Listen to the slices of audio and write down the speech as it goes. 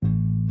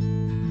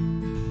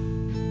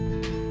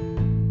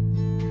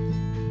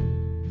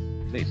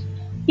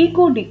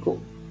Eco Deco,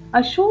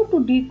 a show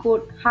to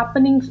decode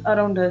happenings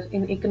around us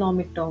in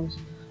economic terms.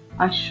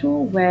 A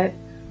show where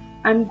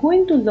I'm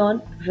going to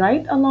learn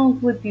right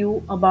along with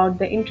you about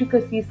the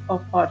intricacies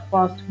of our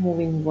fast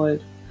moving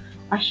world.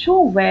 A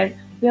show where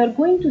we are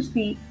going to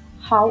see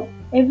how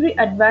every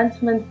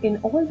advancement in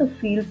all the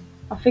fields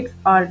affects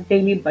our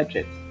daily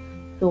budgets.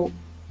 So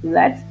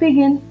let's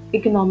begin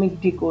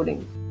economic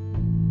decoding.